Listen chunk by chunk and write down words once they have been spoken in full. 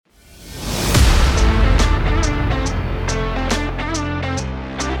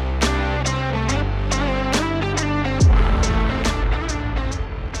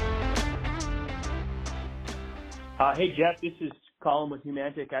Hey, Jeff, this is Collin with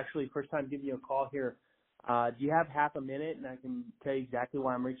Humantic. Actually, first time giving you a call here. Do you have half a minute and I can tell you exactly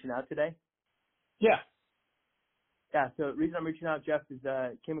why I'm reaching out today? Yeah. Yeah, so the reason I'm reaching out, Jeff, is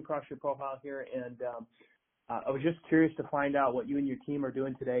came across your profile here, and I was just curious to find out what you and your team are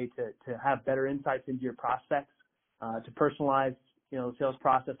doing today to have better insights into your prospects, to personalize, the sales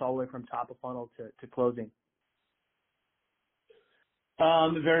process all the way from top of funnel to closing.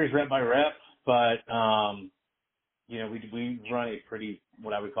 It varies rep by rep, but we run a pretty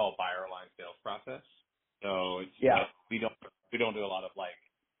what I would call buyer aligned sales process. So it's we don't do a lot of like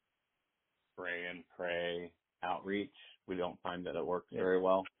spray and pray outreach. We don't find that it works very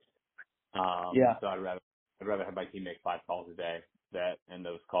well. So I'd rather have my team make 5 calls a day and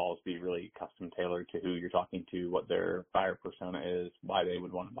those calls be really custom tailored to who you're talking to, what their buyer persona is, why they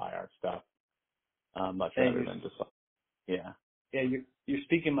would want to buy our stuff. Much rather than just Yeah, you're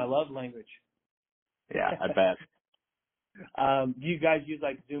speaking my love language. Yeah, I bet. Do you guys use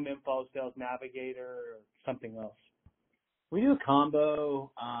like Zoom Info, Sales Navigator, or something else? We do a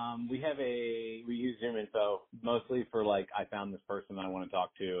combo. We use Zoom Info mostly for like, I found this person I want to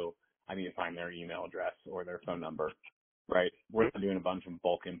talk to. I need to find their email address or their phone number, right? We're not doing a bunch of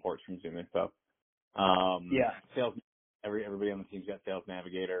bulk imports from Zoom Info. Sales, everybody on the team's got Sales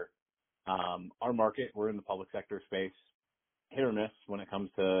Navigator. Our market, we're in the public sector space, hit or miss when it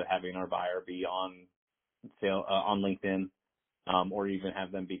comes to having our buyer be on LinkedIn, or even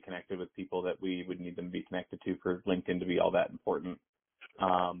have them be connected with people that we would need them to be connected to for LinkedIn to be all that important.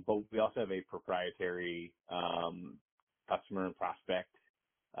 But we also have a proprietary customer and prospect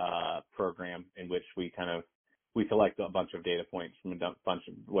program in which we select a bunch of data points from a bunch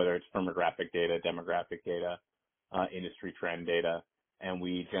of, whether it's firmographic data, demographic data, industry trend data, and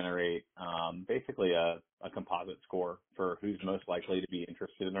we generate basically a composite score for who's most likely to be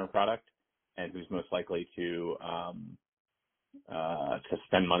interested in our product and who's most likely to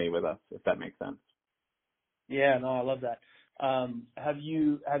spend money with us, if that makes sense. Yeah, no, I love that. Have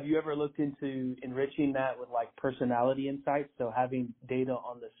you ever looked into enriching that with like personality insights? So having data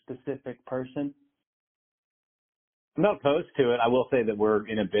on the specific person? I'm not opposed to it. I will say that we're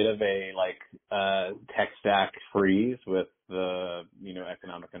in a bit of a tech stack freeze with the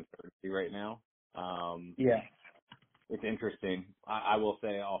economic uncertainty right now. It's interesting. I will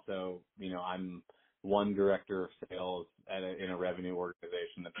say also, I'm one director of sales in a revenue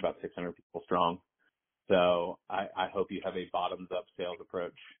organization that's about 600 people strong. So I hope you have a bottoms up sales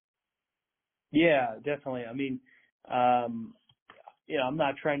approach. Yeah, definitely. I mean, I'm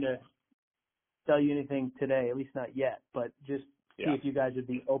not trying to sell you anything today, at least not yet, but just see if you guys would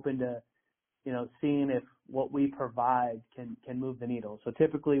be open to, seeing if what we provide can move the needle. So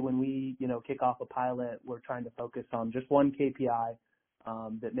typically when we, kick off a pilot, we're trying to focus on just one KPI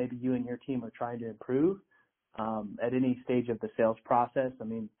that maybe you and your team are trying to improve at any stage of the sales process. I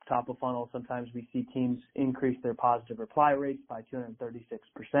mean, top of funnel, sometimes we see teams increase their positive reply rates by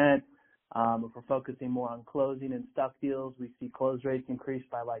 236%. If we're focusing more on closing and stuck deals, we see close rates increase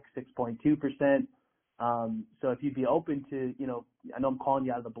by like 6.2%. So if you'd be open to, I know I'm calling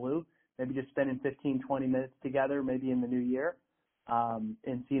you out of the blue, maybe just spending 15, 20 minutes together, maybe in the new year,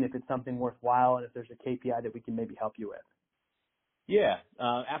 and seeing if it's something worthwhile and if there's a KPI that we can maybe help you with. Yeah,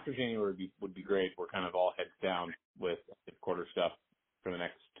 after January would be great. We're kind of all heads down with the quarter stuff for the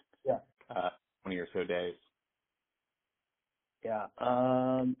next 20 or so days. Yeah.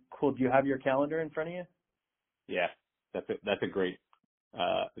 Cool. Do you have your calendar in front of you? Yeah, that's a great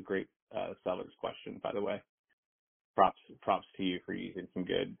seller's question, by the way. Props to you for using some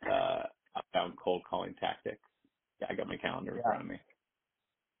good outbound cold calling tactics. Yeah, I got my calendar in front of me.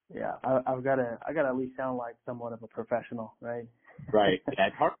 Yeah, I got to at least sound like somewhat of a professional, right? Right. Yeah,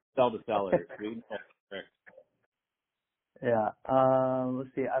 it's hard to sell to sellers. Yeah.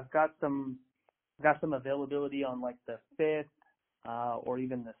 Let's see. I've got some availability on like the 5th, or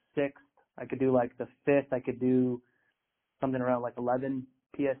even the 6th. I could do like the 5th. I could do something around like 11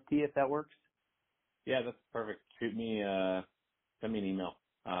 PST if that works. Yeah, that's perfect. Send me an email,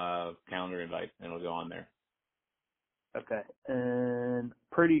 calendar invite, and it'll go on there. Okay. And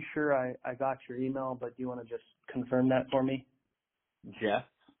pretty sure I got your email, but do you want to just confirm that for me?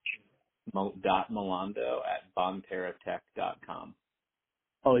 Jeff.Milando@bonterratech.com.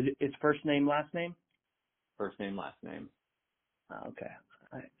 Oh, it's first name, last name? First name, last name. Okay.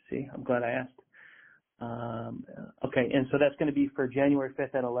 All right. See, I'm glad I asked. Okay. And so that's going to be for January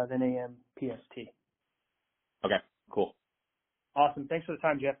 5th at 11 a.m. PST. Okay, cool. Awesome. Thanks for the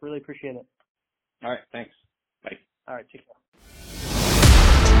time, Jeff. Really appreciate it. All right. Thanks. Bye. All right. Take care.